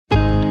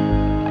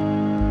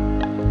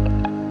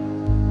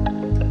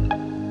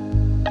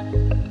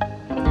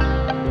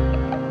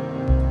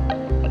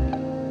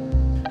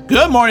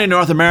Good morning,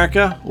 North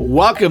America.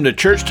 Welcome to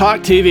Church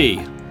Talk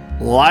TV.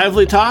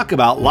 Lively talk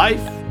about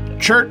life,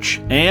 church,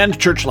 and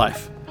church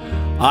life.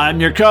 I'm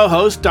your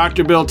co-host,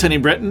 Dr. Bill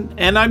Tenney-Britton,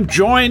 and I'm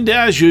joined,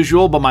 as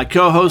usual, by my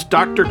co-host,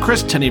 Dr.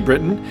 Kris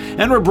Tenney-Britton,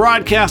 and we're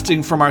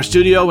broadcasting from our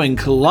studio in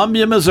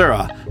Columbia,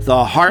 Missouri,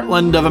 the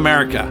heartland of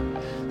America.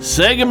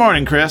 Say good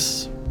morning,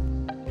 Kris.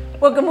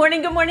 Well, good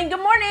morning,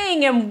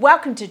 and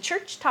welcome to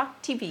Church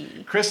Talk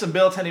TV. Kris and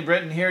Bill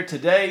Tenney-Britton here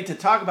today to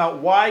talk about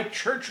why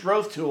church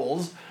growth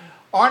tools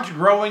aren't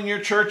growing your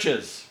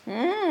churches.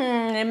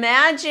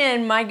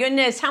 Imagine, my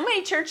goodness, how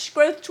many church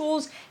growth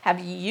tools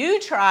have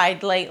you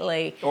tried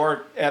lately?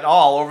 Or at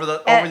all over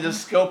the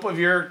scope of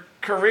your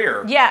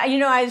career. Yeah,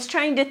 I was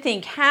trying to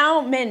think, how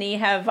many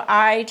have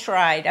I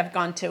tried? I've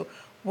gone to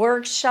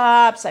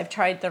workshops, I've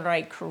tried the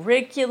right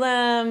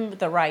curriculum,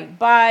 the right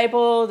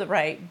Bible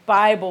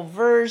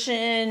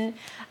version.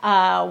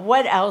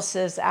 What else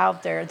is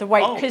out there? The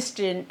White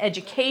Christian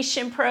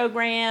Education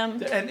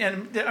Program.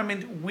 And I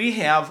mean, we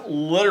have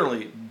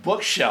literally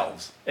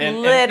bookshelves.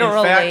 And in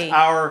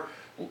fact,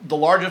 the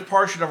largest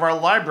portion of our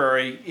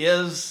library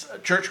is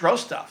church growth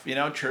stuff,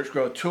 church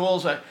growth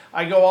tools.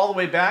 I go all the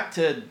way back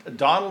to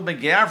Donald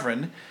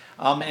McGavran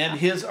and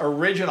his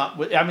original,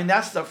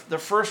 that's the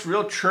first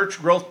real church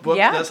growth book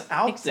that's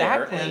out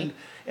there.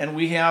 And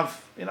we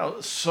have,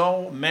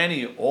 so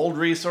many old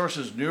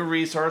resources, new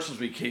resources.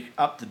 We keep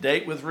up to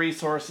date with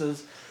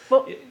resources.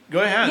 Well, go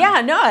ahead.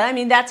 Yeah,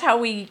 no, that's how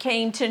we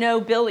came to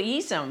know Bill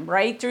Easom,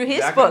 right? Through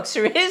his books,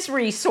 through his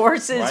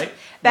resources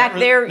back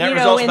there, Net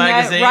Results in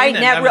magazine,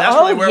 that, that's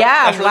really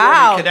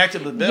we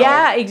connected with Bill.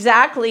 Yeah,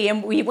 exactly.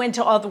 And we went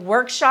to all the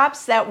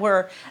workshops that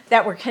were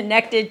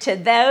connected to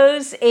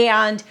those,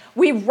 and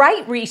we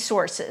write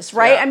resources,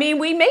 right? Yeah.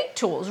 We make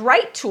tools,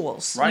 write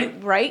tools,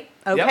 right?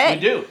 Okay. Yeah, we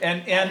do.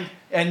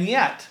 And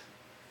yet,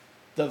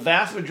 the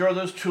vast majority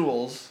of those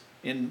tools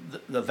in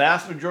the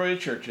vast majority of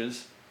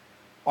churches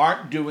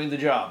aren't doing the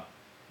job.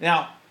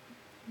 Now,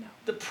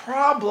 the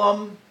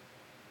problem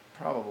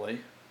probably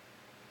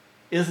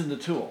isn't the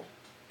tool.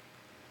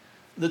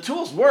 The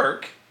tools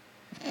work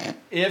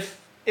if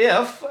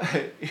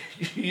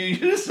you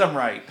use them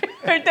right.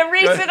 The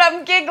reason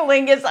I'm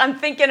giggling is I'm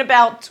thinking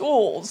about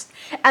tools.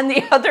 And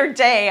the other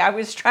day I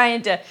was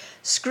trying to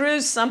screw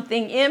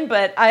something in,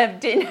 but I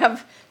didn't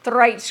have the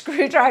right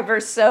screwdriver,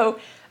 so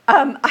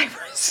I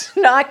was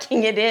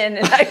knocking it in,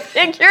 and I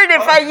figured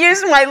if I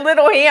used my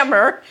little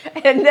hammer,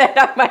 and then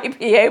I might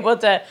be able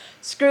to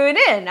screw it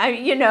in.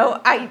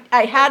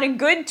 I had a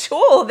good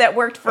tool that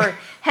worked for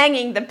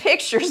hanging the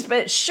pictures, but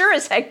it sure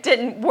as heck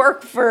didn't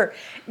work for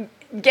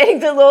getting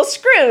the little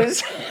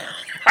screws.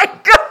 My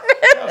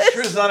goodness.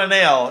 Screws on a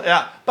nail,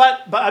 yeah.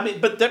 But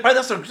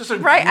that's just a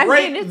great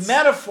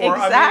metaphor.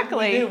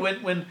 Exactly.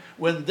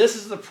 When this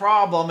is the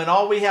problem, and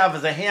all we have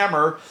is a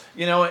hammer.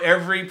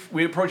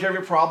 We approach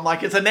every problem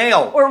like it's a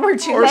nail. Or we're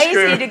too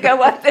lazy to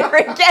go up there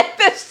and get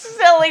this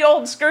silly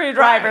old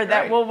screwdriver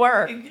that will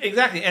work.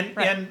 Exactly.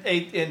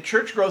 And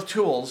church growth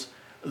tools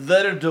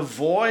that are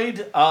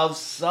devoid of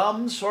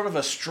some sort of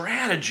a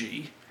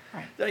strategy,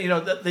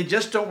 that they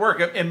just don't work.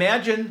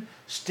 Imagine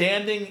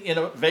standing in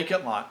a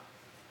vacant lot.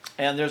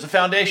 And there's a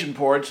foundation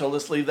poured, so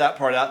let's leave that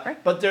part out.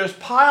 Right. But there's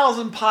piles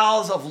and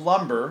piles of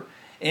lumber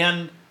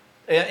and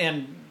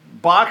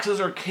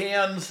boxes or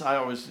cans. I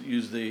always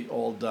use the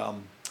old the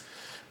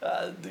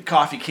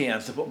coffee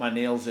cans to put my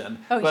nails in.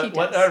 But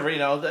whatever,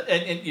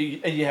 and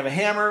you have a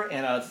hammer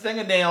and a thing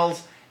of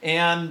nails,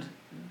 and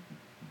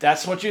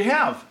that's what you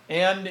have.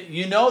 And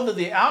you know that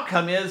the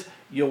outcome is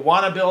you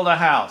want to build a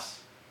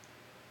house.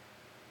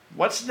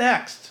 What's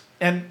next?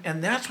 And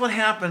that's what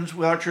happens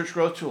with our church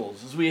growth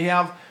tools. Is we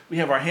have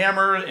our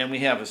hammer and we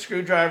have a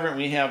screwdriver and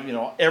we have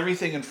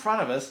everything in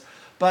front of us,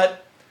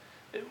 but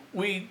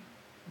we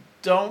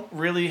don't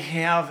really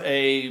have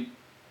a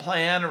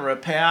plan or a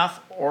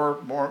path or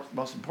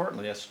most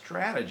importantly a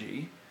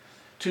strategy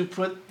to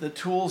put the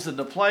tools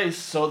into place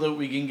so that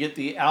we can get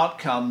the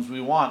outcomes we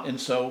want.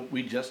 And so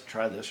we just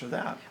try this or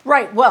that.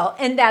 Right. Well,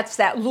 and that's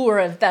that lure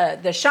of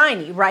the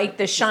shiny, right?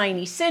 The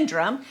shiny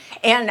syndrome.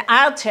 And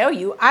I'll tell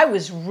you, I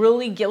was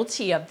really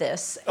guilty of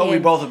this. We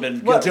both have been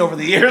guilty over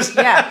the years.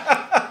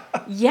 Yeah.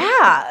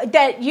 Yeah,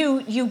 that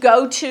you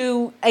go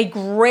to a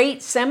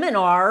great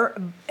seminar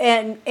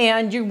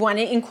and you want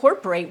to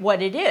incorporate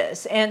what it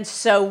is. And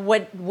so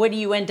what do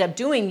you end up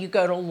doing? You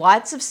go to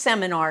lots of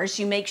seminars.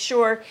 You make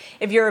sure,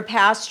 if you're a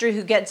pastor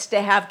who gets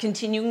to have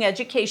continuing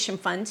education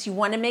funds, you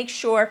want to make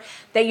sure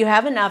that you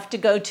have enough to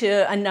go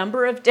to a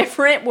number of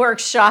different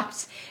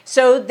workshops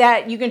so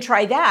that you can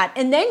try that.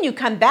 And then you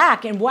come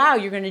back and, wow,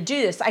 you're going to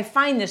do this. I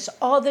find this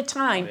all the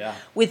time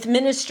with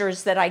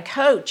ministers that I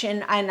coach,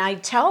 and I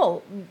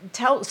tell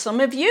some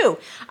of you,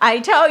 I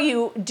tell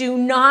you, do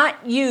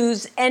not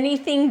use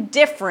anything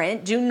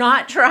different. Do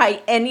not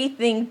try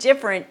anything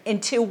different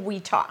until we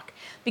talk.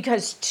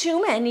 Because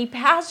too many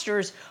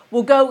pastors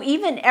will go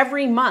even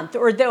every month,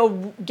 or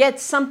they'll get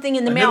something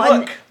in the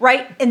mail,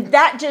 and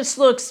that just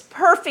looks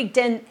perfect,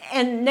 and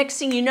next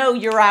thing you know,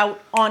 you're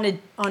out on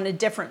a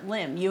different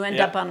limb. You end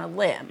up on a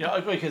limb. Yeah,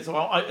 okay, so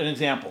an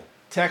example: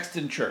 text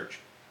in church.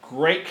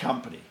 great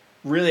company,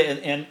 really,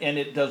 and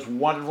it does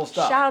wonderful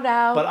stuff. Shout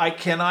out. But I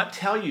cannot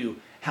tell you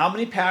how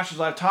many pastors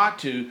I've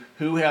talked to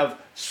who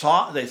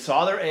saw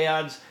their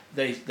ads,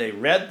 they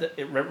read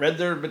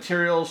their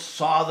materials,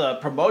 saw the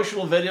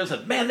promotional videos,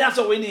 said, man, that's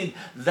what we need.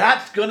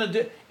 That's gonna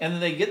do. And then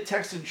they get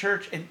Text in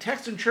Church, and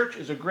Text in Church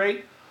is a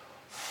great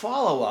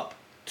follow-up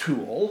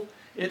tool.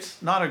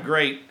 It's not a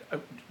great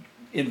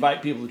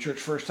invite people to church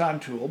first time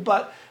tool,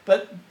 but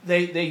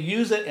they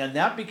use it, and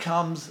that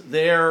becomes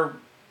their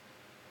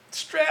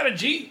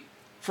strategy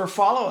for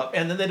follow-up.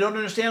 And then they don't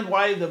understand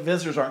why the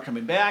visitors aren't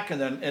coming back, and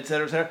then et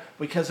cetera,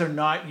 because they're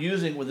not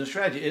using it with the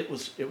strategy. It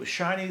was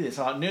shiny, they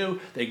saw it new,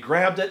 they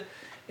grabbed it,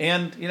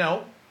 and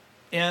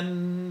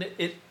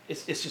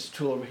it's just a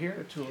tool over here,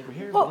 a tool over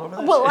here, a tool over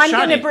there. Well, it's I'm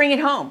shiny. going to bring it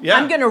home. Yeah.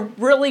 I'm going to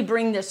really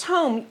bring this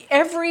home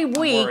every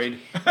week. I'm worried.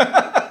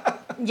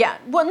 Yeah.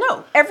 Well,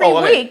 no. Every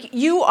week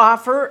you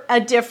offer a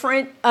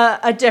different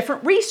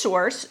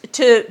resource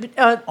to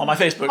on my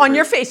Facebook on group.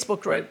 your Facebook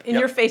group Right. in Yep.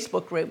 your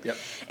Facebook group, Yep.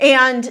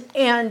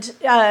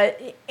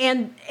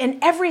 and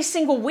every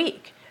single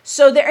week.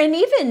 So there, and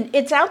even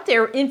it's out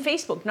there in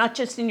Facebook, not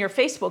just in your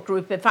Facebook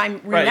group. If I'm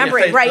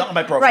remembering right, on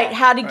my profile. right.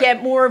 How to Right.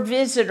 get more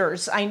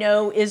visitors, I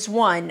know, is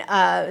one.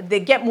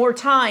 The get more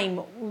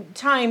time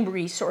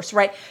resource,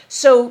 right?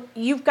 So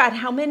you've got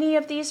how many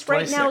of these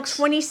right now?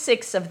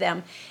 26 of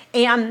them,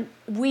 and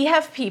we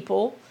have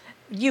people.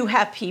 You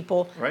have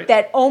people Right.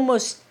 that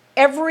almost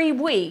every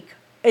week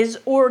is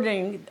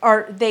ordering,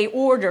 or they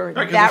order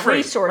Right, 'cause that they're free.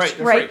 resource, Right,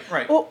 they're right? free,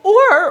 right.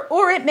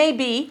 Or it may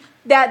be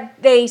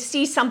that they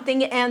see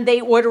something and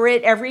they order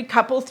it every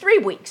 3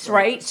 weeks,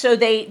 right? So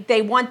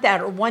they want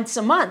that, or once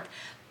a month.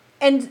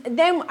 And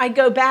then I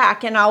go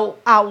back and I'll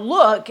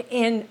look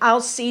and I'll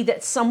see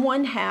that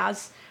someone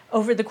has,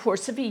 over the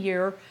course of a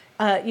year,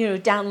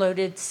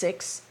 downloaded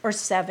 6 or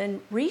 7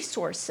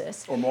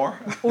 resources. Or more.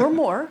 Or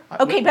more.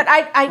 Okay, but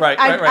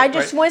I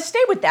just want to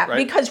stay with that,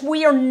 because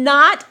we are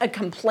not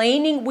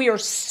complaining. We are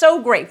so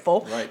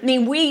grateful. Right. I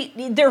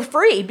mean, they're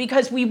free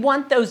because we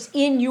want those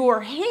in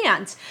your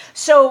hands.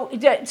 So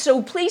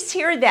please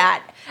hear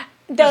that.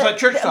 It's like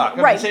church talk.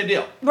 Right. It's the same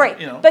deal. Right.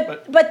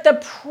 But the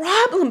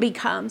problem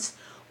becomes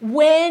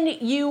when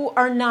you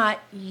are not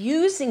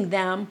using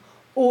them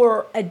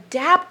or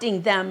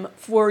adapting them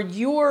for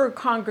your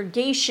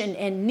congregation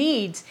and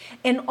needs,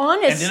 and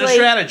honestly, and in a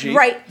strategy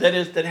right, that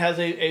has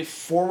a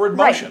forward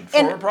motion,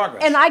 forward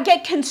progress. And I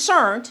get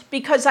concerned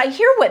because I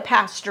hear what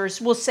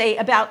pastors will say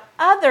about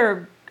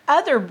other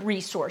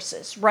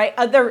resources, right?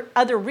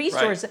 Other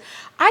resources.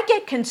 Right. I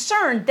get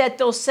concerned that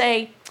they'll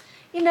say,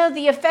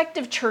 the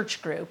effective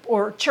church group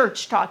or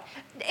church talk,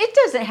 it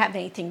doesn't have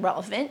anything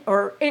relevant,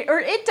 or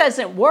it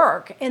doesn't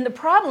work. And the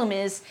problem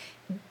is,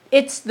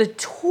 it's the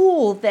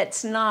tool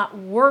that's not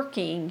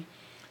working,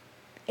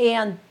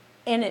 and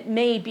it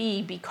may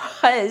be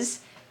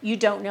because you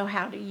don't know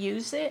how to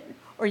use it,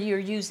 or you're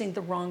using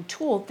the wrong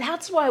tool.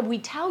 That's why we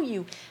tell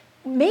you,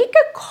 make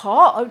a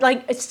call,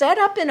 like set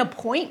up an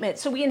appointment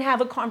so we can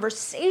have a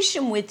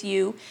conversation with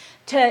you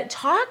to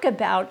talk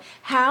about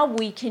how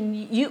you can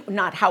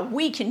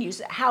use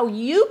it, how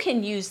you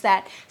can use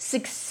that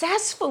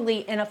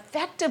successfully and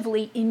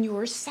effectively in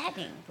your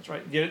setting. That's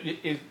right.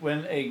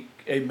 When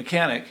a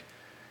mechanic,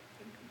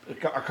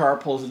 a car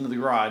pulls into the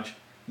garage,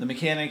 the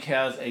mechanic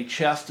has a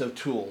chest of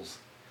tools.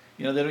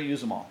 They don't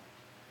use them all.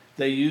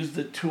 They use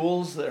the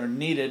tools that are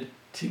needed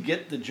to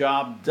get the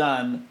job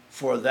done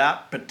for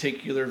that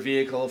particular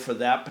vehicle, for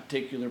that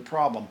particular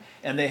problem,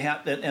 and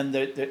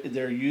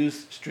they're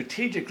used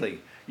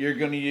strategically. You're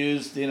going to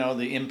use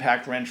the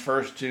impact wrench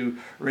first to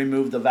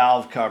remove the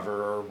valve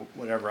cover or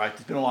whatever.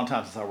 It's been a long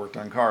time since I worked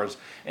on cars,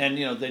 and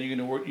then you're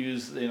going to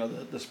use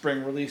the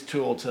spring release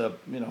tool to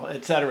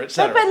et cetera, et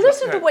cetera. But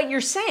listen to what you're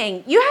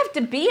saying. You have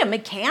to be a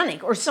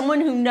mechanic or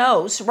someone who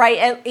knows,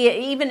 right?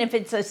 Even if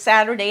it's a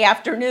Saturday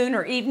afternoon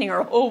or evening or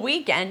a whole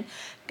weekend,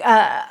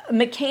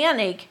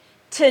 mechanic,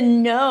 to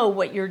know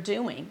what you're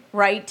doing,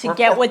 right? To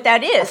get what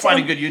that is. Or find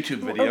a good YouTube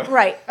video.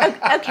 Right.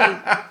 Okay.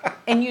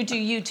 And you do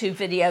YouTube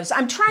videos.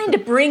 I'm trying to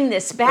bring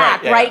this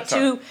back, right?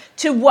 To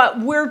what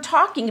we're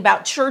talking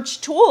about,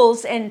 church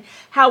tools, and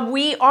how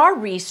we are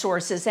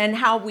resources and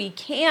how we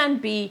can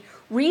be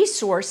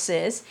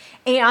resources,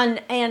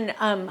 and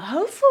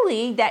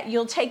hopefully that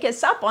you'll take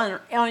us up on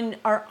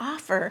our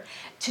offer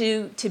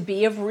to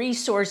be of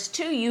resource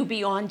to you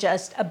beyond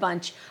just a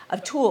bunch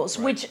of tools,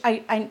 right.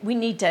 Which we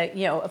need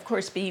to of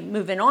course be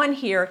moving on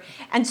here,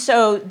 and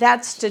so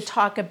that's to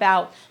talk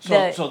about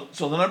so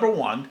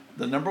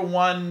the number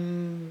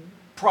one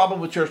problem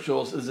with church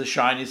tools is the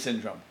shiny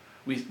syndrome.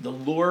 The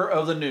lure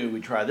of the new.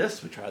 We try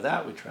this, we try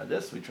that, we try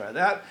this, we try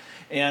that,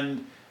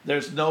 and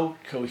there's no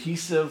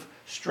cohesive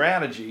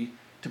strategy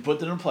to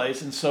put them in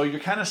place, and so you're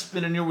kind of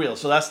spinning your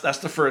wheels. So that's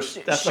the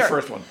first the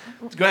first one.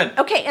 Go ahead.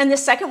 Okay, and the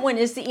second one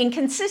is the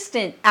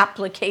inconsistent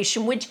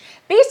application, which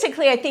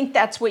basically I think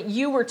that's what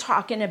you were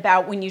talking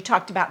about when you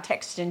talked about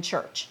Text in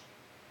Church.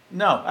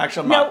 No,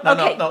 actually I'm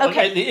not. No.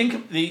 Okay.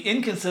 The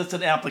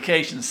inconsistent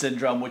application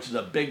syndrome, which is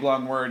a big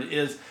long word,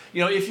 is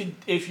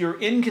if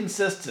you're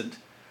inconsistent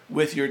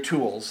with your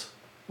tools,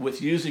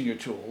 with using your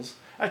tools.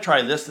 I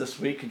try this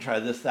week and try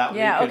this that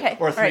week,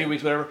 or 3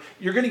 weeks, whatever.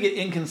 You're going to get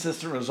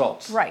inconsistent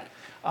results. Right.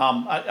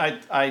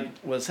 I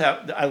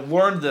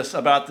learned this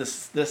about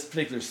this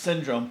particular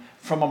syndrome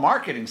from a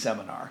marketing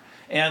seminar.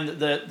 And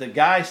the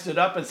guy stood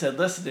up and said,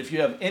 listen, if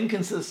you have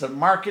inconsistent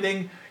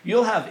marketing,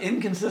 you'll have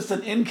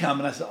inconsistent income.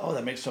 And I said, oh,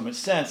 that makes so much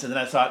sense. And then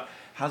I thought,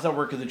 how does that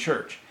work in the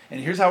church? And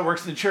here's how it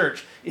works in the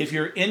church. If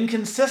you're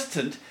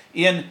inconsistent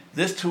in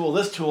this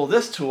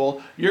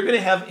tool, you're going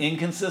to have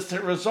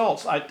inconsistent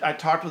results. I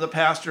talked with a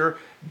pastor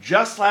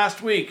just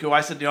last week who I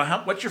said,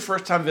 what's your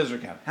first-time visitor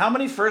count? How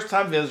many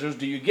first-time visitors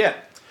do you get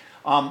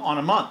on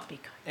a month?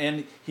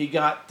 And he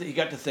got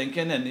to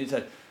thinking, and he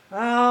said,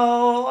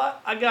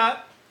 well, I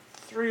got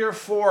 3 or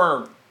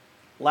 4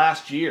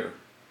 last year,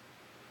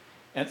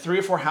 and 3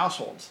 or 4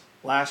 households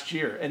last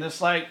year. And it's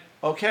like,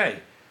 okay,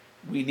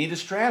 we need a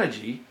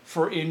strategy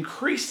for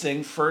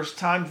increasing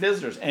first-time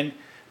visitors. And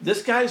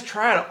this guy's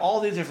tried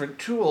all these different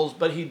tools,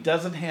 but he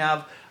doesn't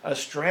have a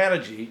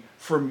strategy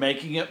for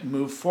making it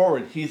move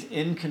forward. He's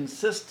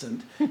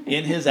inconsistent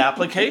in his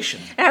application.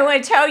 And I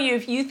want to tell you,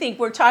 if you think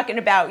we're talking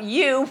about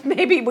you,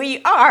 maybe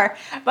we are,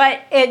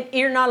 but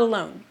you're not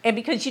alone. And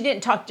because you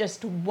didn't talk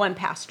just to one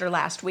pastor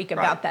last week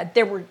about that.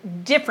 There were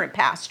different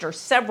pastors,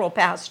 several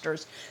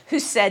pastors who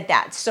said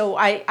that. So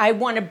I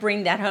want to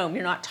bring that home.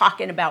 You're not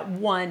talking about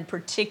one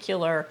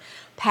particular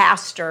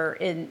pastor,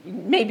 and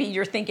maybe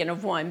you're thinking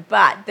of one,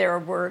 but there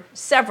were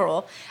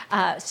several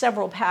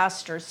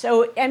pastors.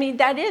 So, I mean,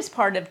 that is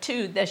part of,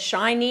 too, the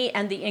shiny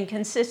and the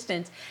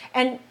inconsistent.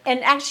 And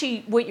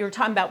actually, what you're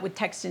talking about with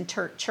text in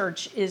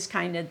church is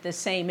kind of the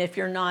same. If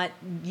you're not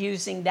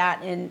using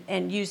that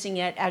and using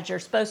it as you're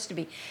supposed to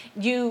be,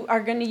 you are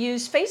going to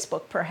use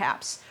Facebook,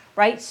 perhaps,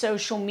 right?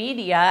 Social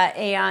media,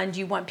 and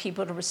you want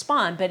people to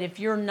respond. But if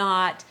you're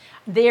not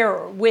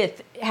there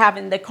with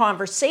having the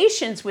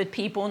conversations with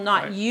people,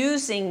 not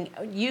using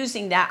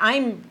that,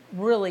 I'm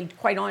really,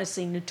 quite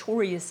honestly,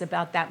 notorious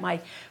about that. My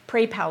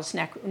Pray Pals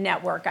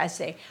network, I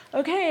say,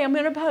 okay, I'm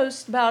going to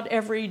post about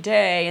every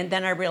day, and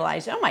then I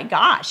realize, oh my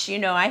gosh,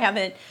 I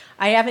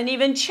haven't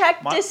even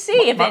checked to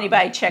see if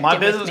anybody checked in with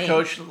me. My business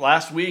coach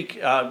last week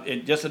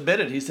it just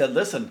admitted. He said,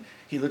 listen,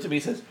 he looked at me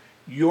and says,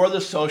 you're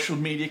the social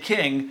media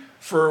king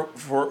for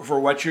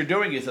what you're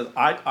doing. He says,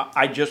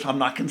 I'm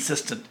not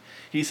consistent.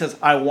 He says,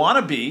 I want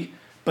to be,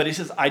 but he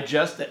says,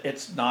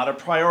 it's not a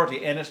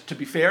priority. And to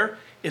be fair,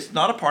 it's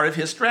not a part of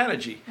his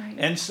strategy. Right.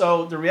 And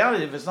so the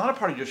reality, if it's not a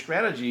part of your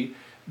strategy,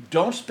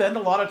 don't spend a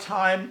lot of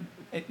time,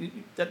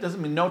 that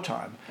doesn't mean no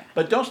time,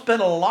 but don't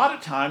spend a lot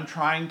of time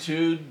trying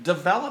to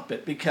develop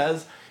it,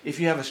 because if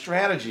you have a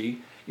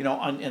strategy,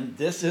 and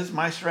this is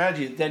my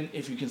strategy, then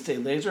if you can stay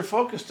laser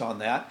focused on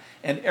that,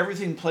 and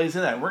everything plays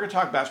in that. And we're going to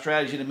talk about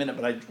strategy in a minute,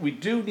 but we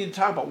do need to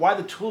talk about why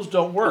the tools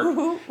don't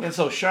work. And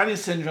so shiny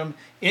syndrome,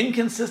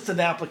 inconsistent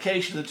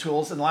application of the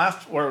tools, and the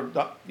last one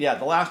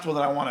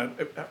that I want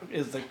to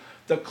is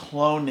the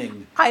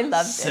cloning. I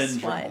love syndrome.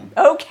 This one.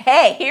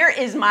 Okay, here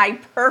is my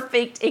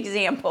perfect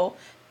example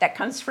that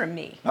comes from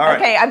me. All right.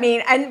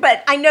 Okay,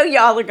 but I know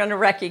y'all are going to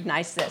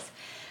recognize this.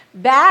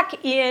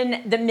 Back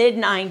in the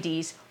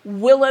mid-'90s,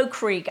 Willow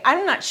Creek,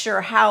 I'm not sure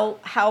how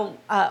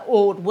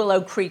old Willow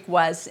Creek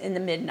was in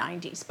the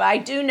mid-'90s, but I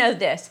do know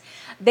this.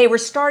 They were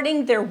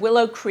starting their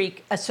Willow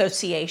Creek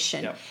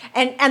Association,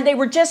 and they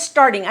were just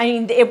starting. I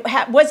mean, it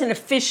wasn't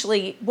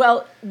officially,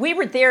 well, we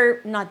were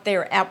there, not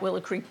there at Willow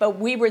Creek, but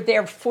we were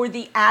there for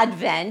the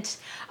advent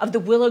of the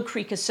Willow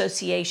Creek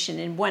Association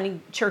and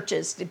wanting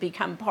churches to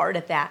become part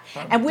of that.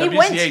 And we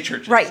WCA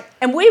churches. Right,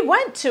 and we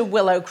went to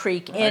Willow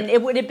Creek, and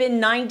it would have been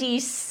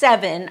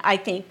 97, I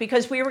think,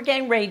 because we were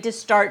getting ready to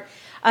start.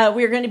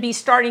 We were going to be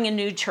starting a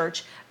new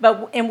church,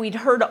 and we'd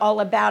heard all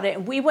about it.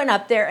 And we went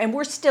up there, and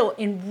we're still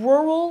in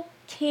rural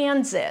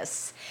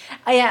Kansas,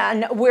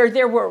 and where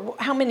there were,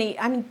 how many?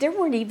 I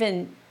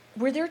mean,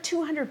 were there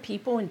 200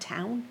 people in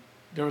town?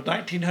 There were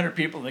 1,900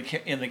 people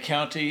in the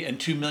county and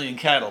 2 million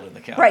cattle in the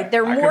county. Right,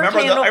 there were more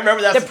cattle. I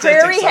remember that the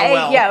statistic Prairie Hay,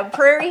 so well.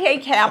 Prairie Hay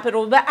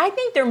capital. But I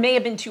think there may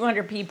have been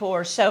 200 people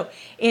or so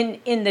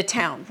in the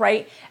town,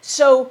 right?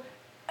 So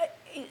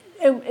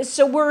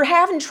we're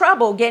having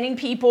trouble getting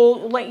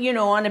people,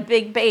 on a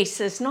big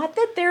basis. Not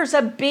that there's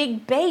a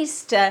big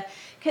base because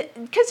it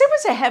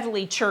was a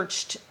heavily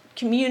churched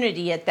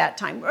community at that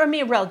time. I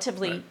mean,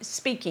 relatively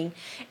speaking.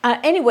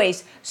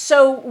 Anyways,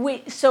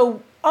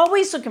 so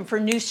always looking for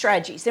new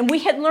strategies, and we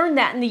had learned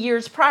that in the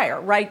years prior,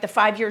 right? The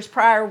 5 years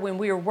prior when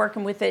we were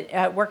working with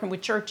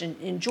church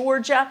in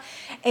Georgia,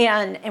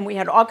 and we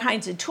had all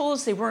kinds of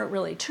tools. They weren't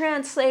really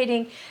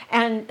translating,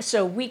 and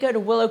so we go to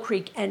Willow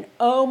Creek, and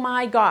oh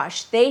my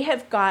gosh, they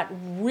have got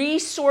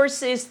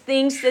resources,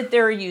 things that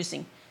they're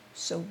using.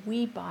 So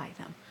we buy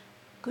them.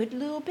 Good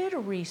little bit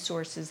of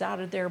resources out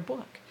of their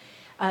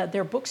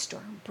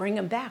bookstore, bring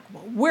them back.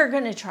 Well, we're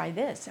going to try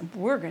this, and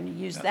we're going to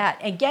use that.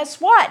 And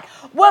guess what?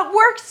 What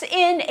works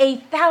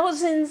in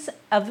thousands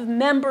of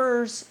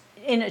members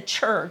in a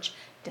church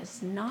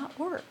does not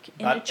work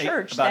in a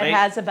church that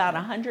has about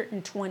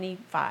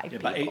 125 people.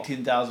 About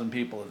 18,000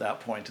 people at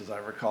that point, as I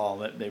recall.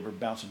 That they were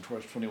bouncing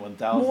towards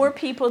 21,000. More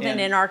people than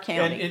in our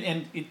county.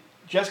 And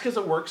just because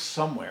it works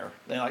somewhere,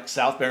 like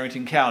South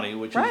Barrington County,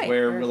 which is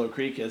where Willow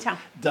Creek is,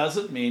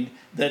 doesn't mean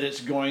that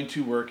it's going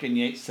to work in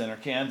Yates Center,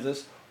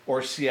 Kansas,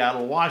 or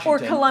Seattle,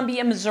 Washington. Or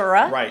Columbia,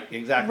 Missouri. Right,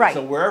 exactly. Right.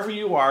 So wherever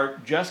you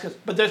are,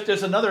 but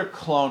there's another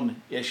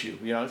clone issue,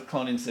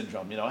 cloning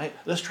syndrome. Hey,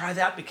 let's try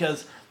that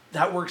because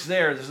that works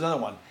there. There's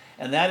another one.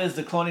 And that is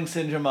the cloning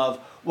syndrome of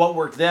what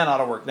worked then ought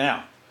to work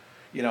now.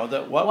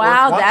 That what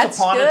worked once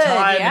upon a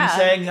time, and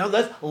saying,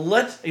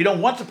 let's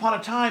once upon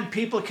a time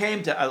people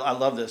came to, I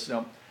love this,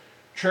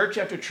 church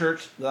after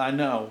church that I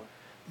know,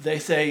 they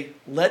say,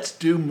 let's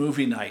do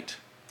movie night.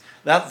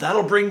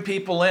 That'll bring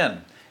people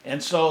in.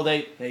 And so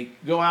they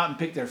go out and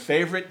pick their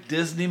favorite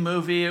Disney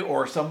movie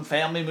or some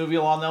family movie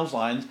along those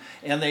lines,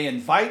 and they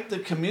invite the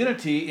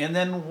community, and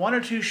then one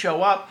or two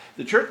show up,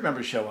 the church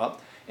members show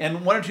up,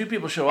 and one or two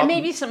people show up. And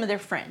maybe some of their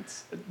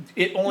friends.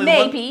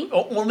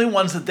 Only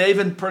ones that they've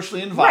been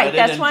personally invited. Right,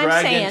 that's and what I'm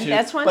dragged saying. Into.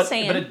 That's what I'm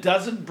saying. But it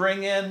doesn't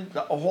bring in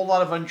a whole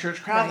lot of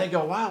unchurched crowd. Right. They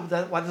go, wow,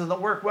 why doesn't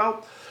that work?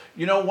 Well,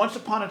 once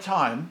upon a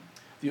time,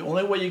 the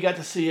only way you got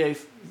to see a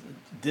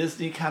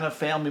Disney kind of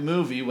family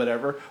movie,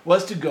 whatever,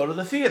 was to go to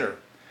the theater.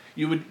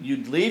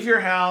 You'd leave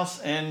your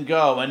house and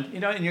go, and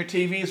and your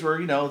TVs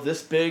were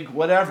this big,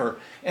 whatever.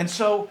 And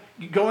so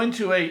going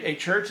to a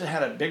church that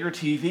had a bigger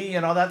TV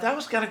and all that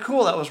was kind of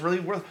cool. That was really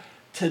worth.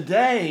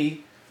 Today,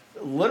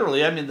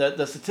 literally,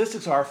 the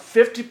statistics are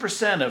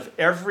 50% of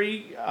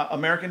every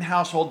American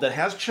household that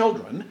has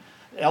children,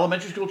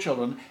 elementary school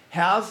children,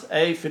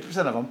 50%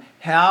 of them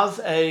has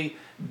a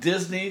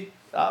Disney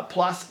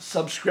Plus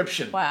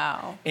subscription.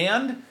 Wow.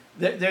 And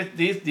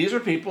these are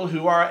people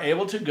who are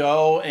able to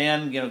go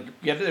and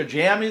get their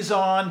jammies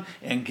on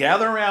and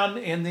gather around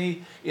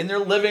in their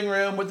living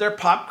room with their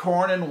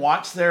popcorn and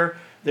watch their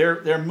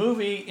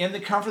movie in the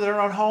comfort of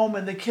their own home,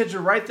 and the kids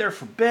are right there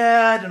for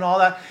bed and all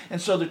that. And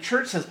so the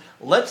church says,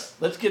 let's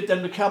get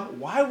them to come.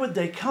 Why would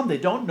they come? They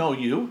don't know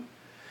you.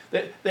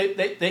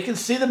 They can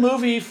see the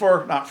movie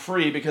for not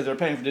free because they're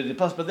paying for Disney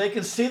Plus, but they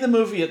can see the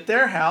movie at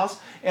their house,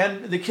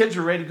 and the kids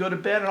are ready to go to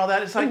bed and all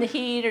that. It's like the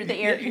heat or the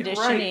air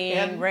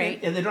conditioning, right?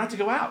 And they don't have to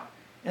go out.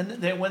 And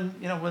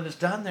when it's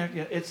done,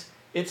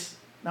 it's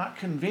not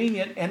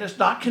convenient and it's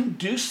not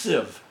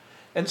conducive.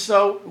 And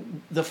so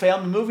the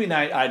family movie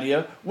night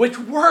idea, which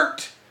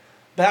worked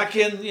back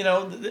in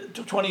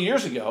 20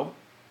 years ago,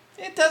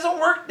 it doesn't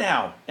work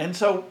now. And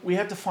so we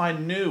have to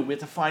find new. We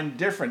have to find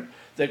different.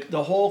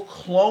 The whole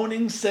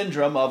cloning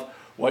syndrome of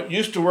what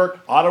used to work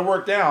ought to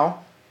work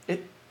now,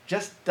 it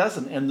just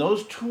doesn't. And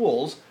those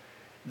tools,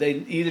 they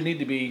either need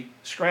to be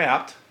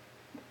scrapped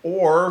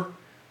or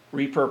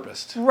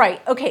repurposed.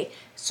 Right. Okay.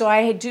 So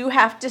I do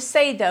have to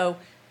say, though,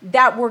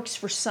 that works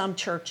for some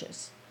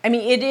churches.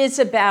 It is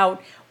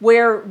about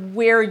where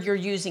you're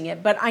using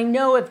it. But I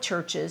know of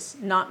churches,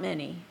 not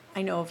many.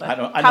 I know of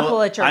a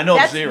couple of churches. I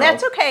know of zero.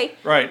 That's okay.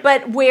 Right.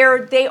 But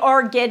where they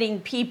are getting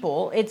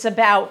people, it's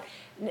about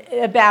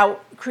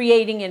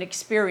creating an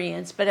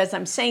experience. But as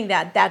I'm saying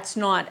that's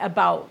not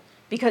about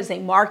because they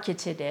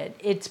marketed it.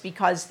 It's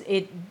because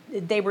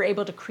they were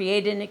able to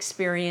create an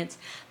experience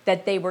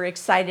that they were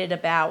excited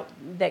about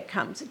that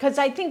comes. Because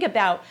I think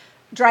about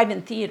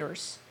drive-in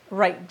theaters.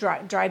 Right,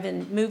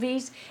 drive-in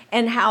movies,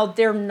 and how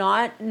they're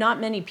not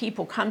many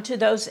people come to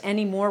those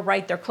anymore.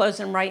 Right, they're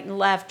closing right and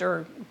left,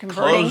 or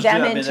converting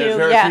them into there's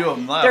very few of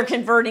them left. They're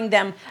converting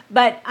them.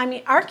 But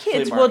our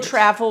kids will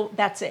travel.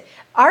 That's it.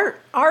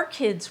 Our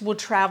kids will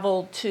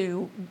travel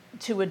to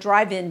a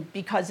drive-in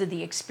because of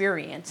the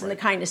experience and the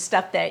kind of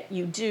stuff that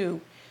you do.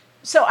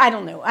 So I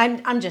don't know.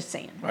 I'm just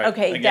saying. Right.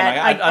 Okay. Again,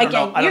 I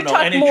don't know you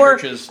talk any more.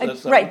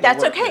 Churches Right.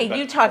 That's okay. But,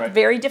 you talk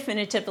very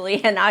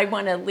definitively, and I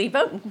want to leave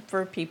open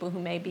for people who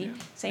may be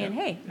saying,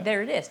 "Hey,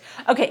 there it is."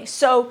 Okay.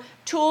 So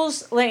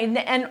tools,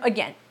 and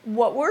again,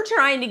 what we're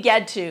trying to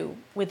get to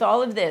with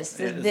all of this,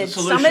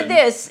 some of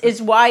this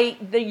is why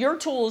your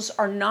tools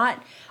are not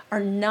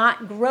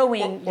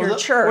growing your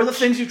church. Or the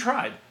things you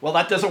tried. Well,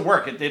 that doesn't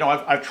work.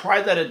 I've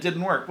tried that. It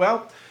didn't work.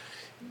 Well.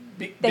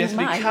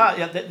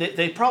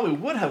 They probably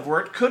would have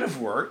worked, could have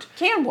worked.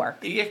 Can work.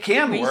 It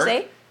can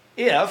work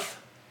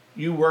if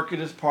you work it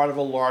as part of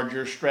a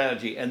larger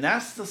strategy, and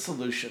that's the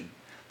solution.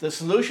 The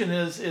solution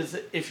is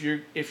if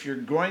you're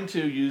going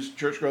to use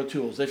church growth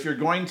tools, if you're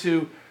going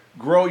to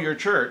grow your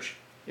church,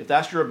 if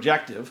that's your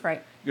objective,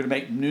 right. You're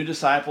going to make new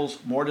disciples,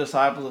 more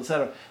disciples,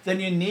 etc. Then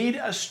you need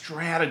a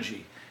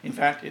strategy. In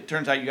fact, it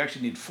turns out you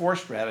actually need 4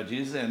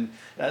 strategies, and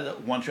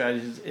one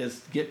strategy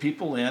is get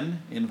people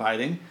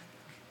inviting.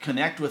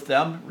 Connect with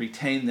them,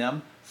 retain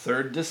them,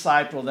 3rd,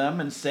 disciple them,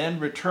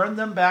 and return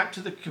them back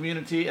to the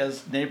community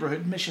as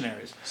neighborhood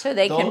missionaries. So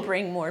they can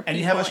bring more people. And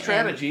you have a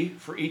strategy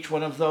for each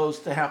one of those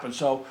to happen.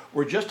 So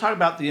we're just talking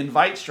about the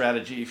invite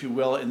strategy, if you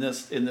will, in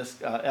this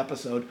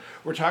episode.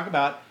 We're talking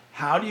about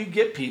how do you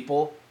get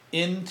people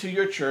into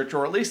your church,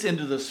 or at least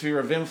into the sphere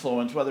of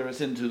influence, whether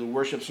it's into the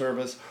worship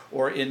service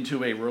or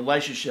into a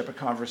relationship, a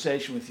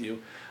conversation with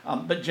you.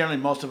 But generally,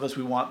 most of us,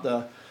 we want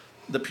the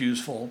pews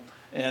full.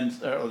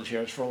 Or the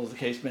chairs full, as the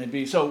case may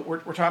be. So we're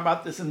talking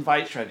about this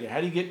invite strategy.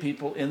 How do you get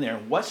people in there?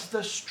 What's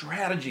the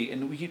strategy?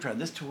 And we keep trying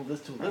this tool, this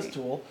tool, this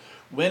tool,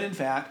 when in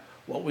fact,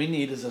 What we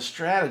need is a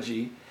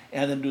strategy,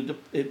 and then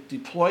to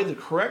deploy the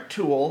correct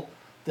tool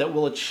that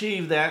will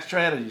achieve that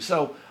strategy.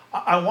 So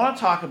I want to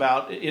talk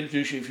about,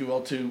 introduce you, if you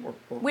will, to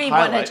or we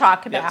highlight, want to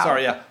talk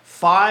about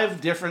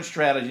 5 different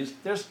strategies.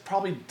 There's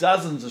probably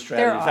dozens of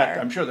strategies. In fact,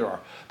 I'm sure there are.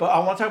 But I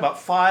want to talk about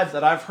 5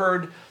 that I've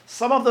heard,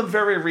 some of them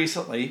very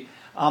recently,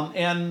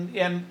 and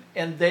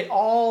they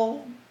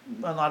all,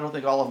 well, I don't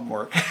think all of them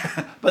work,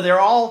 but they're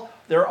all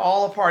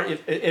a part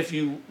if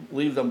you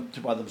leave them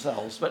by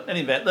themselves. But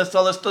anyway, let's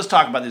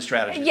talk about these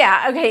strategies.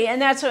 Yeah, okay,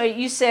 and that's what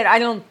you said. I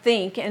don't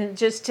think, and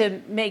just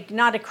to make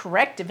not a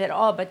corrective at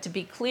all, but to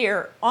be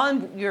clear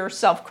on your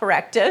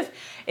self-corrective,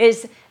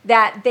 is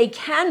that they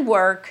can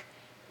work.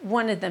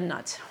 One of them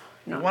not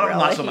One really. of them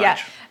not so much. Yeah,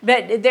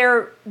 but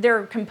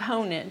they're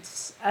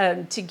components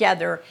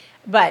together.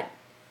 But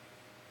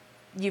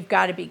you've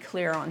got to be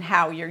clear on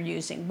how you're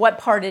using, what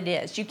part it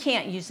is. You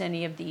can't use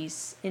any of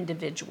these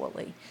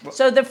individually.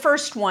 So the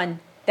first one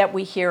that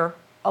we hear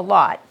a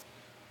lot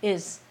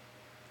is,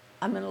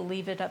 I'm going to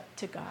leave it up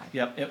to God.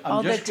 Yep.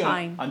 I'm just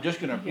going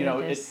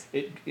to,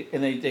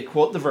 and they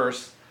quote the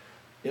verse,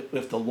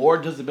 if the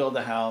Lord doesn't build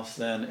the house,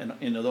 then,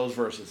 and those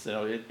verses,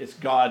 it's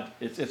God,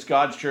 it's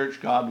God's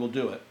church, God will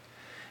do it.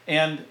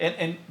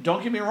 And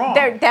don't get me wrong.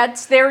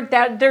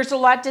 There's a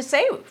lot to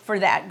say for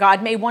that.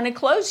 God may want to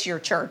close your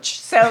church.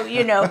 So,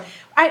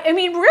 I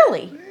mean,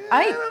 really.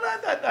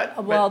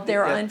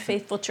 There are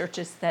unfaithful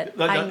churches that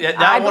I believe,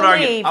 I won't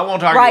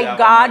argue right, that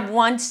God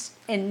wants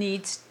and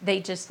needs, they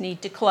just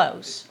need to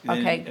close.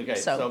 Okay. Okay.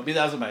 So be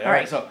that as it may. All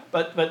right. So,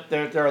 but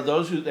there are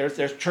those who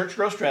there's church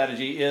growth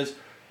strategy is,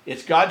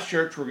 it's God's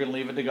church. We're going to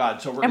leave it to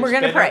God. So we're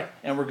going to pray.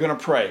 And we're going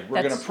to pray.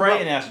 We're going to pray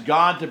and ask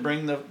God to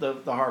bring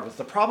the harvest.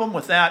 The problem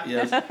with that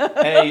is,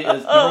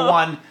 number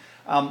one,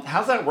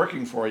 how's that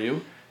working for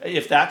you?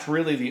 If that's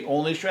really the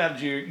only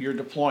strategy you're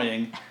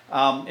deploying,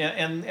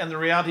 and the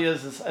reality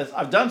is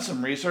I've done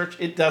some research.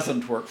 It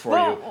doesn't work for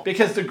you,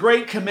 because the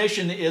Great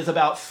Commission is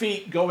about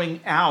feet going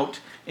out,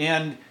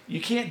 and you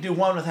can't do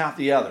one without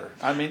the other.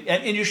 I mean,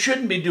 and you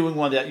shouldn't be doing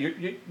one that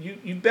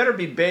you better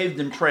be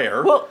bathed in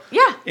prayer. Well,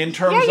 yeah. In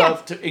terms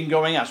of in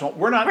going out. So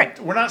we're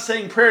not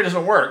saying prayer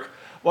doesn't work.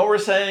 What we're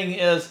saying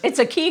is it's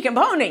a key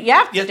component. You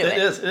have to do it.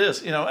 It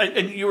is.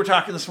 And you were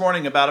talking this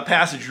morning about a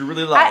passage you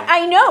really love.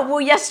 I know.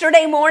 Well,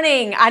 yesterday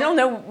morning, I don't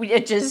know.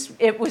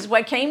 It was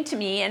what came to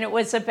me, and it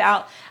was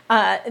about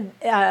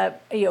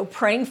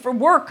praying for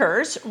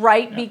workers,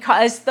 right? Yeah.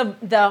 Because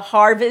the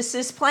harvest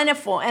is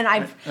plentiful, and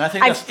I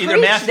think that's either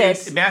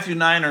Matthew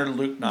 9 or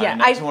Luke 9. Yeah,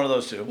 that's one of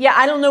those two. Yeah,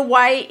 I don't know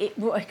why,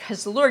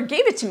 because the Lord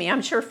gave it to me.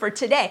 I'm sure for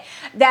today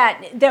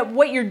that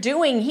what you're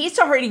doing, He's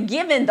already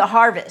given the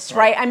harvest,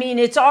 right? I mean,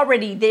 it's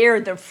already there.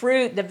 The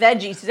fruit, the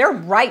veggies, they're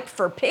ripe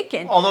for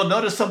picking. Although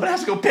notice somebody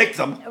has to go pick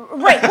them.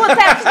 Right. Well,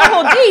 that's the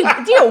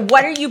whole deal.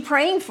 What are you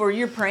praying for?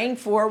 You're praying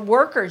for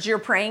workers. You're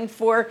praying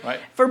for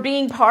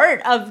being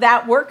part of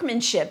that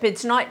workmanship.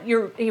 It's not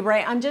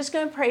right. I'm just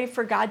going to pray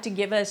for God to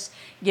give us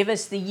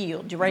the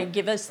yield, right?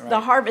 Give us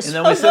the harvest.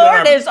 The Lord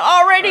has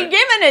already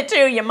given it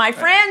to you, my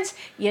friends.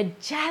 You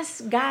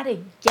just got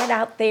to get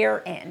out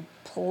there and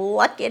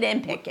pluck it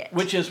and pick it.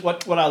 Which is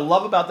what I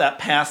love about that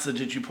passage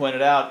that you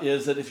pointed out,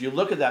 is that if you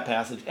look at that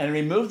passage and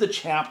remove the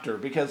chapter,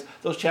 because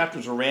those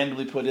chapters are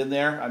randomly put in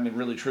there, I mean,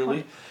 really,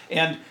 truly.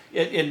 And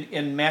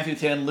in Matthew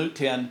 10, Luke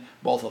 10,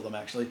 both of them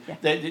actually,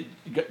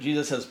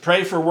 Jesus says,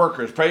 pray for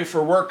workers, pray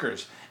for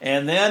workers.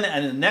 And then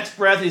in the next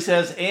breath he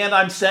says, and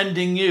I'm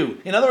sending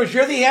you. In other words,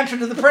 you're the answer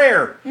to the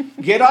prayer.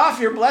 Get off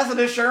your blessed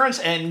assurance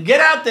and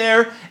get out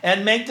there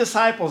and make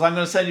disciples. I'm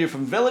going to send you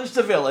from village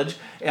to village,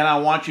 and I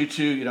want you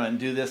to, and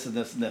do this and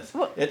this and this.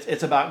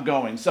 It's about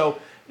going. So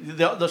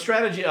the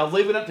strategy of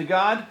leaving it up to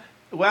God,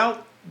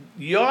 well,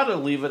 you ought to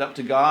leave it up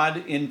to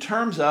God in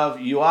terms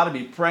of you ought to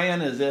be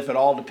praying as if it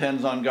all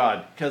depends on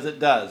God, because it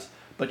does.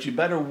 But you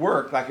better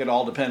work like it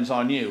all depends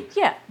on you.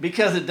 Yeah.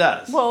 Because it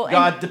does. Well,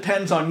 God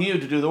depends on you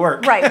to do the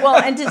work. Right. Well,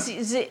 and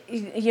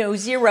to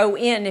zero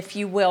in, if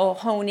you will,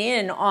 hone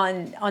in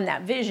on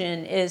that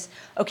vision is,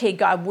 okay,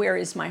 God, where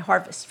is my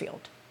harvest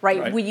field?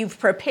 Right? When you've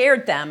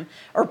prepared them,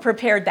 or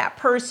prepared that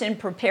person,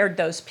 prepared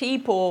those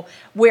people,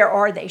 where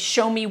are they?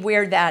 Show me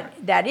where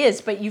that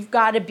is. But you've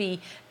got to be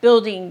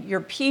building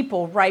your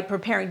people, right?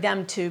 Preparing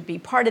them to be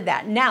part of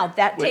that. Now,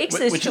 that takes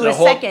us to a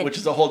second... Which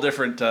is a whole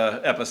different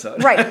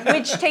episode. Right,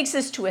 which takes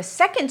us to a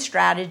second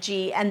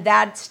strategy, and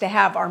that's to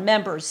have our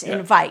members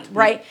invite,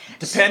 right?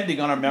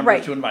 Depending on our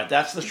members to invite.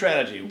 That's the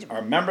strategy.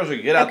 Our members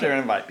will get out there and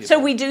invite people. So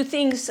we do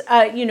things,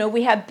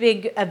 we have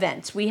big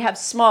events. We have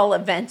small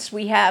events.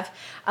 We have...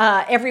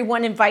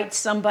 everyone invites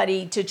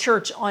somebody to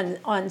church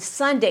on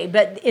Sunday,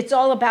 but it's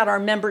all about our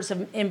members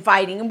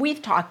inviting. And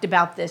we've talked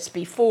about this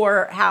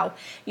before, how,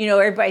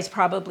 everybody's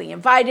probably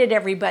invited,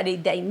 everybody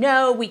they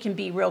know. We can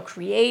be real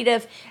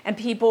creative, and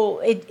people,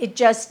 it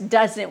just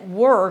doesn't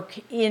work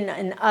in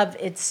and of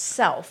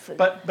itself.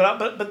 But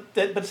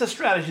it's a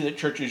strategy that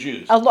churches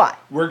use. A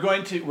lot. We're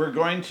going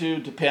to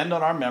depend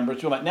on our members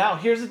to invite. Now,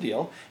 here's the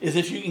deal, is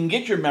if you can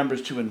get your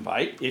members to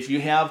invite, if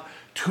you have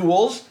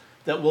tools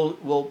that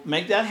will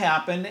make that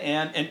happen,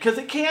 and because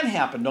it can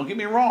happen, don't get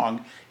me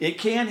wrong, it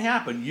can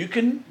happen. You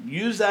can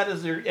use that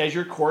as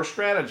your core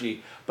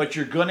strategy, but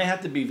you're going to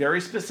have to be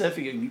very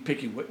specific in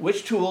picking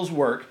which tools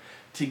work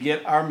to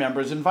get our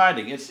members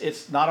inviting.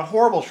 It's not a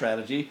horrible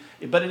strategy,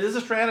 but it is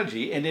a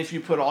strategy, and if you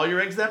put all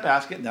your eggs in that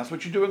basket, and that's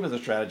what you're doing with a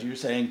strategy, you're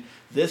saying,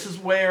 this is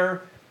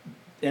where,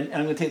 and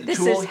I'm going to take the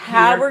tool here. This is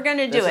how we're going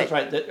to do it. That's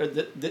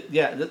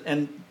right.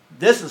 And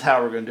this is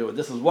how we're going to do it.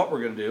 This is what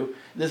we're going to do.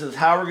 This is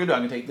how we're going to do it.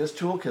 I'm going to take this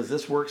tool because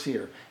this works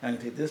here. And I'm going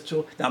to take this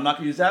tool. Now, I'm not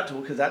going to use that tool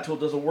because that tool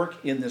doesn't work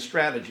in this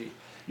strategy.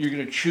 You're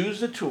going to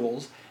choose the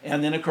tools,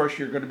 and then, of course,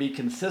 you're going to be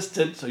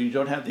consistent so you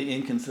don't have the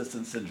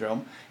inconsistent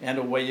syndrome, and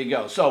away you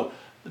go. So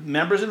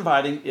members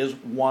inviting is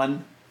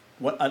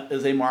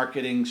is a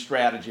marketing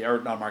strategy,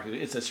 or not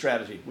marketing, it's a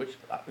strategy, which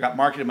I got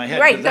marketing in my head.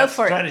 Right, go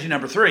for it. Strategy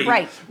number 3,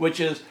 right. Which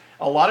is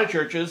a lot of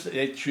churches,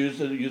 they choose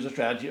to use a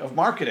strategy of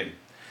marketing.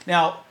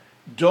 Now,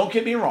 don't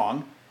get me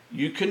wrong,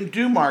 you can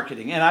do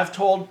marketing. And I've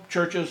told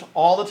churches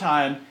all the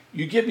time,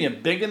 you give me a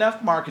big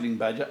enough marketing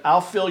budget,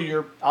 I'll fill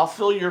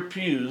your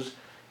pews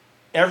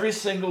every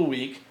single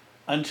week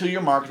until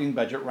your marketing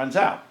budget runs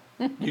out.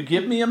 You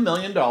give me $1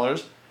 million,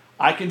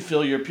 I can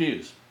fill your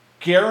pews.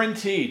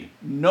 Guaranteed,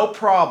 no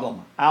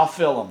problem, I'll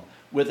fill them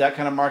with that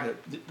kind of marketing.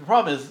 The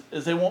problem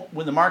is they won't,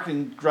 when the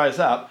marketing dries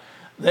up,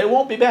 they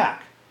won't be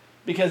back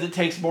because it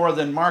takes more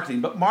than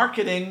marketing. But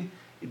marketing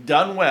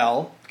done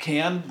well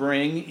can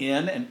bring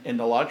in, and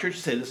a lot of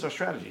churches say this is our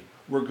strategy.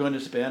 We're going to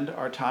spend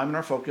our time and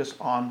our focus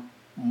on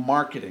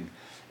marketing.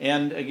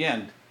 And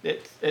again,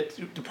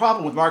 the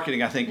problem with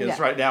marketing, I think, is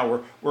right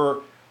now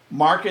we're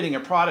marketing a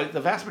product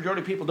the vast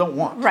majority of people don't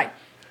want. Right.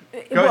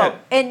 Go ahead.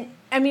 And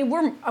I mean,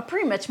 we're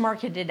pretty much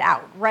marketed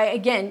out, right?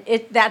 Again,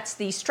 that's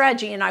the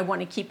strategy, and I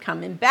want to keep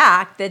coming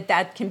back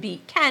that can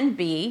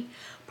be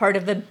part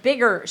of a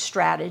bigger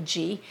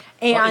strategy.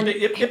 And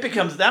it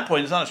becomes, at that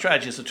point, it's not a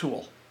strategy, it's a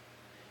tool.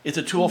 It's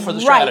a tool for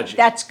the strategy.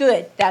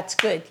 Right, that's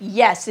good.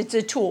 Yes, it's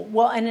a tool.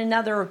 Well, and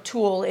another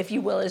tool, if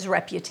you will, is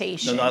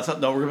reputation. No,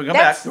 we're going to go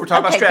back. We're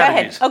talking about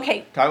strategies. Go ahead.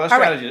 Okay. Talking about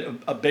strategy. Right.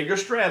 A bigger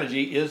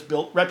strategy is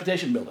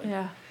reputation building.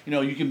 Yeah.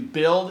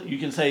 You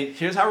can say,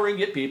 here's how we're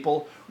going to get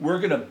people. We're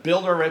going to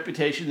build our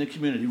reputation in the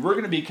community. We're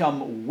going to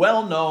become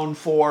well known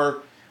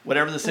for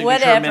whatever the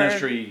signature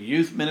ministry,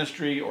 youth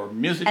ministry, or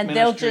music and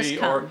ministry, they'll just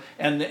come.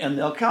 and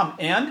they'll come.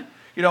 And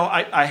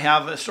I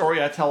have a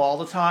story I tell all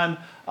the time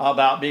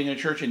about being in a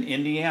church in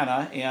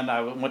Indiana, and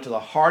I went to the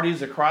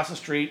Hardys across the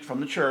street from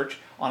the church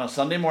on a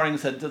Sunday morning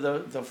and said to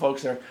the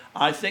folks there,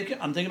 I'm thinking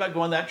about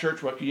going to that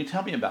church. What can you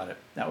tell me about it?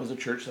 That was the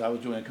church that I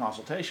was doing a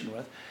consultation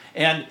with.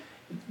 And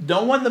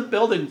no one in the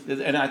building,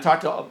 and I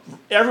talked to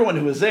everyone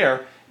who was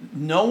there,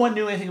 no one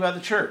knew anything about the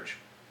church.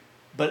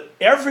 But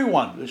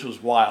everyone, this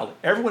was wild,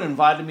 everyone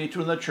invited me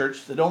to another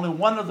church that only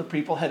one of the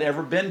people had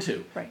ever been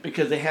to. Right.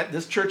 Because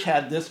this church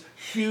had this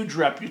huge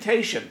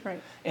reputation.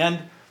 Right.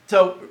 And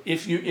so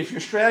if your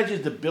strategy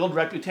is to build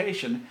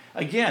reputation,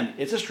 again,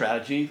 it's a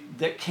strategy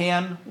that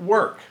can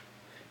work.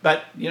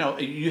 But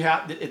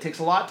it takes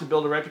a lot to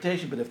build a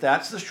reputation. But if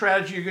that's the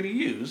strategy you're going to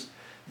use,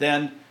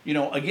 then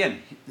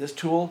again, this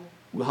tool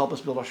will help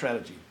us build our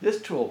strategy.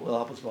 This tool will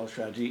help us build our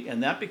strategy,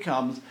 and that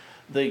becomes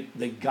the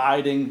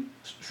guiding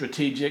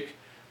strategic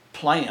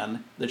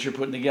plan that you're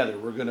putting together.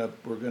 We're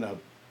gonna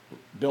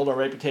build our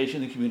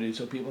reputation in the community,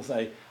 so people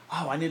say,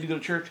 "Oh, I need to go to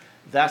church.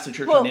 That's the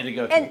church I need to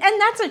go to." And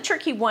that's a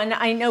tricky one.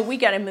 I know we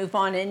got to move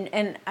on,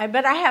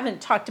 but I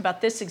haven't talked about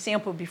this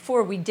example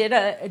before. We did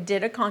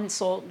a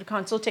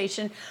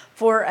consultation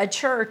for a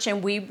church,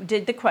 and we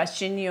did the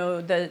question,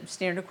 the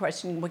standard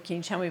question, what can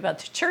you tell me about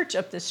the church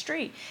up the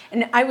street?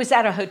 And I was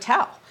at a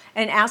hotel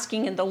and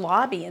asking in the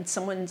lobby, and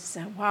someone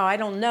said, wow, I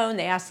don't know. And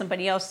they asked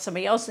somebody else,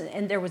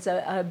 and there was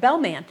a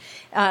bellman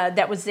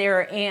that was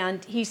there,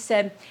 and he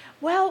said,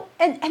 well,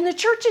 and the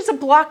church is a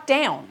block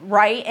down,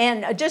 right?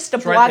 And just a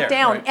block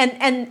down.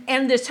 Right.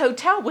 And this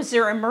hotel was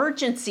their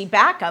emergency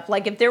backup.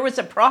 Like if there was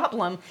a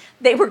problem,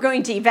 they were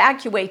going to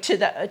evacuate to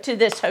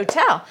this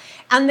hotel.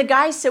 And the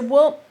guy said,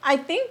 well, I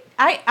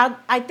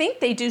think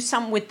they do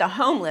something with the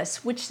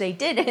homeless, which they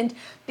didn't,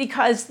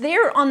 because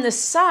there on the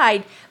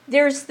side,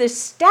 there's this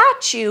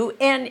statue,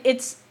 and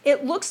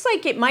it looks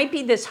like it might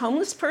be this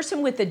homeless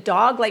person with a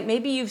dog, like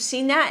maybe you've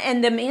seen that,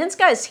 and the man's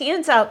got his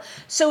hands out,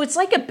 so it's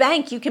like a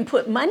bank, you can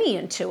put money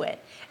into it.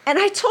 And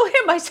I told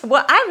him, I said,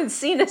 well, I haven't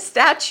seen a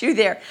statue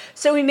there.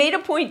 So we made a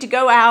point to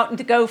go out and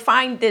to go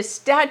find this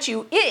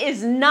statue. It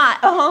is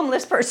not a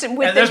homeless person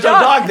with a dog. There's no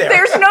dog there.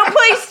 There's no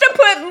place to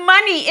put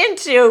money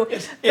into.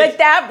 But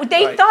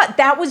they thought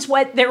that was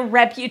what their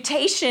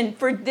reputation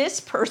for this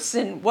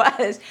person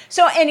was.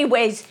 So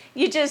anyways,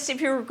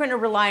 if you're going to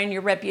rely on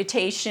your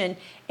reputation,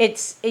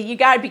 you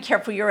got to be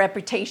careful your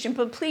reputation,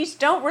 but please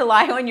don't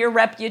rely on your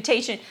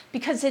reputation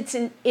because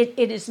it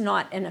is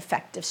not an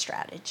effective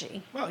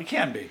strategy. Well, it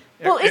can be.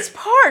 Well,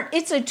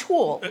 it's a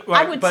tool.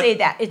 I would say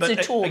that it's a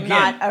tool, again,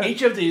 not a...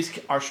 Each of these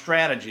are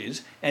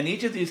strategies, and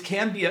each of these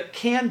can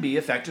be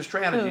effective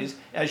strategies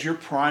as your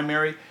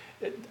primary.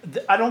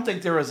 I don't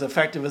think they're as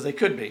effective as they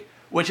could be.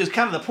 which is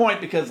kind of the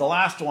point, because the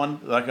last one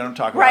that I'm going to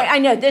talk about. Right, I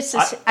know. This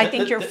is, I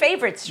think, your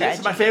favorite strategy. This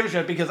is my favorite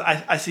strategy because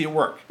I see it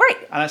work. Right.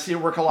 And I see it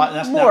work a lot, and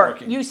that's more.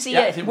 networking. You see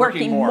it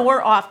working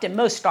more often,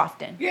 most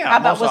often. Yeah, how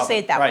about most we'll often. say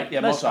it that right. way?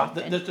 Yeah, most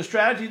often. The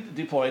strategy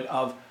deployed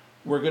of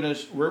what we're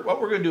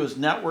going to do is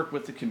network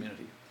with the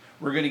community.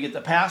 We're going to get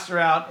the pastor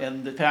out,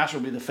 and the pastor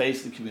will be the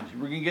face of the community.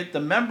 We're going to get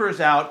the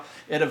members out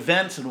at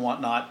events and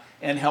whatnot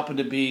and helping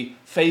to be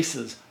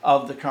faces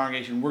of the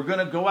congregation. We're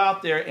going to go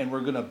out there and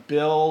we're going to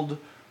build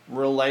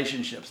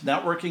relationships.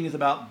 Networking is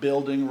about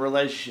building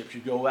relationships. You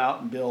go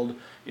out and build,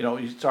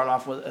 you start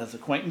off with as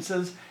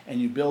acquaintances and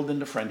you build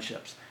into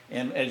friendships.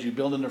 And as you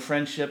build into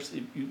friendships,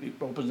 it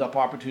opens up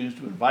opportunities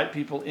to invite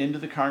people into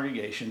the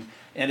congregation.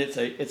 And it's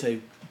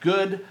a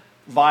good,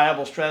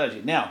 viable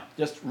strategy. Now,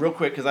 just real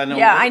quick, because I know...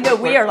 Yeah, I know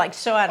we are like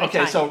so out of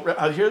time. Okay,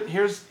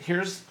 so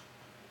here's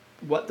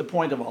what the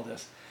point of all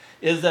this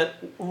is, that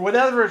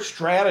whatever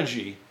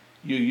strategy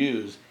you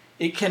use,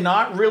 it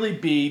cannot really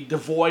be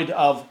devoid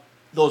of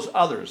those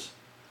others.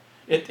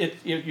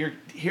 Here's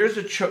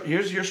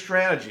your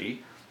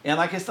strategy, and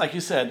like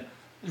you said,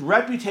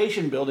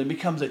 reputation building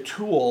becomes a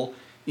tool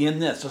in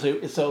this.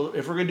 So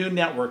if we're going to do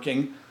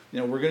networking,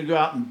 we're going to go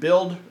out and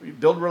build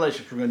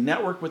relationships. We're going to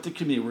network with the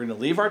community. We're going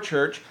to leave our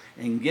church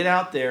and get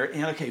out there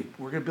and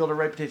we're going to build a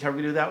reputation. How are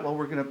we going to do that? Well,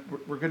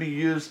 we're going to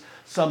use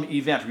some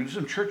events. We're going to do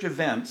some church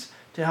events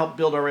to help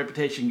build our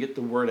reputation, get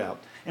the word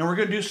out. And we're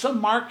going to do some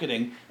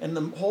marketing, and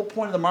the whole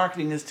point of the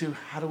marketing is to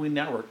how do we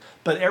network.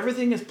 But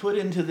everything is put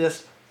into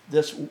this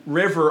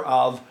river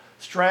of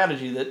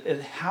strategy,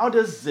 that how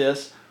does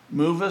this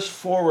move us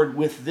forward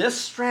with this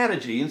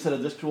strategy instead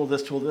of this tool,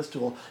 this tool, this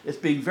tool. It's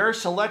being very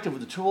selective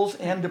with the tools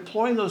and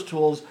deploying those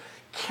tools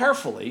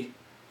carefully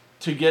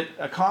to get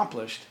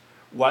accomplished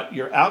what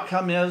your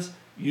outcome is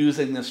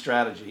using this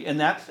strategy. And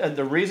that's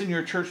the reason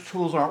your church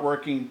tools aren't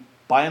working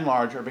by and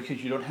large are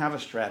because you don't have a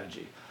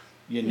strategy.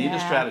 You need a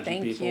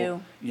strategy,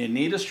 people. You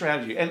need a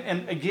strategy.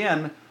 And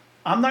again,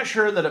 I'm not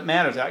sure that it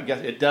matters. I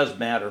guess it does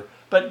matter.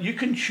 But you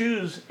can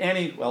choose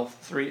any, 4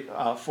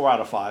 out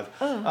of 5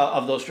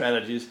 of those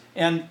strategies,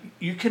 and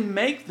you can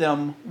make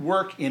them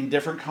work in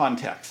different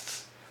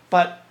contexts.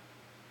 But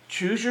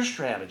choose your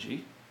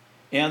strategy,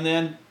 and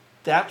then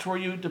that's where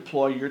you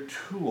deploy your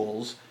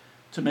tools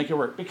to make it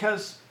work.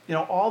 Because,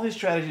 all these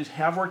strategies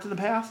have worked in the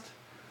past.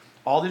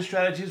 All these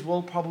strategies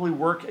will probably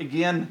work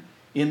again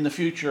in the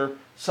future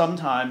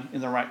sometime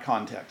in the right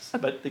context.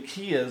 But the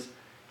key is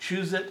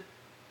choose it,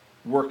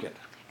 work it.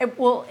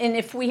 Well, and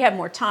if we have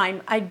more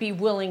time, I'd be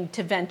willing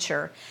to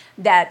venture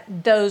that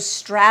those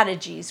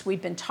strategies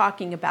we've been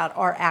talking about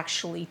are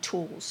actually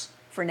tools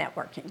for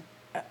networking.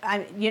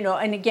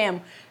 And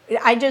again,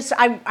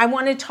 I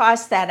want to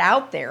toss that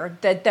out there,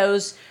 that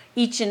those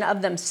each and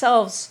of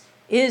themselves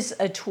is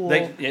a tool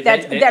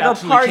that are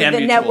part of the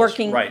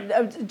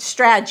networking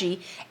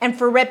strategy. And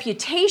for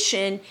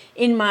reputation,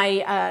 in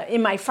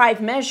my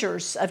 5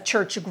 measures of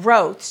church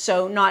growth,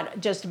 so not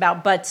just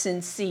about butts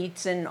and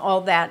seats and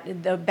all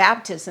that, the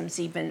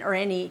baptisms even, or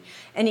any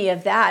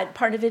of that,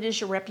 part of it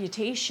is your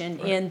reputation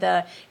in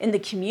the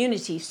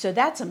community. So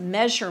that's a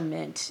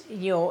measurement,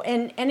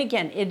 and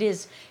again,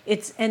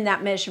 and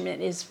that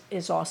measurement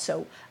is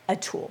also a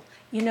tool.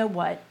 You know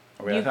what?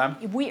 Are we out of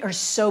time? We are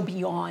so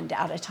beyond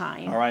out of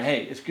time. All right.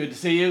 Hey, it's good to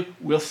see you.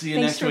 We'll see you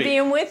next week. Thanks for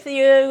being with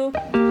you.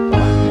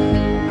 Bye.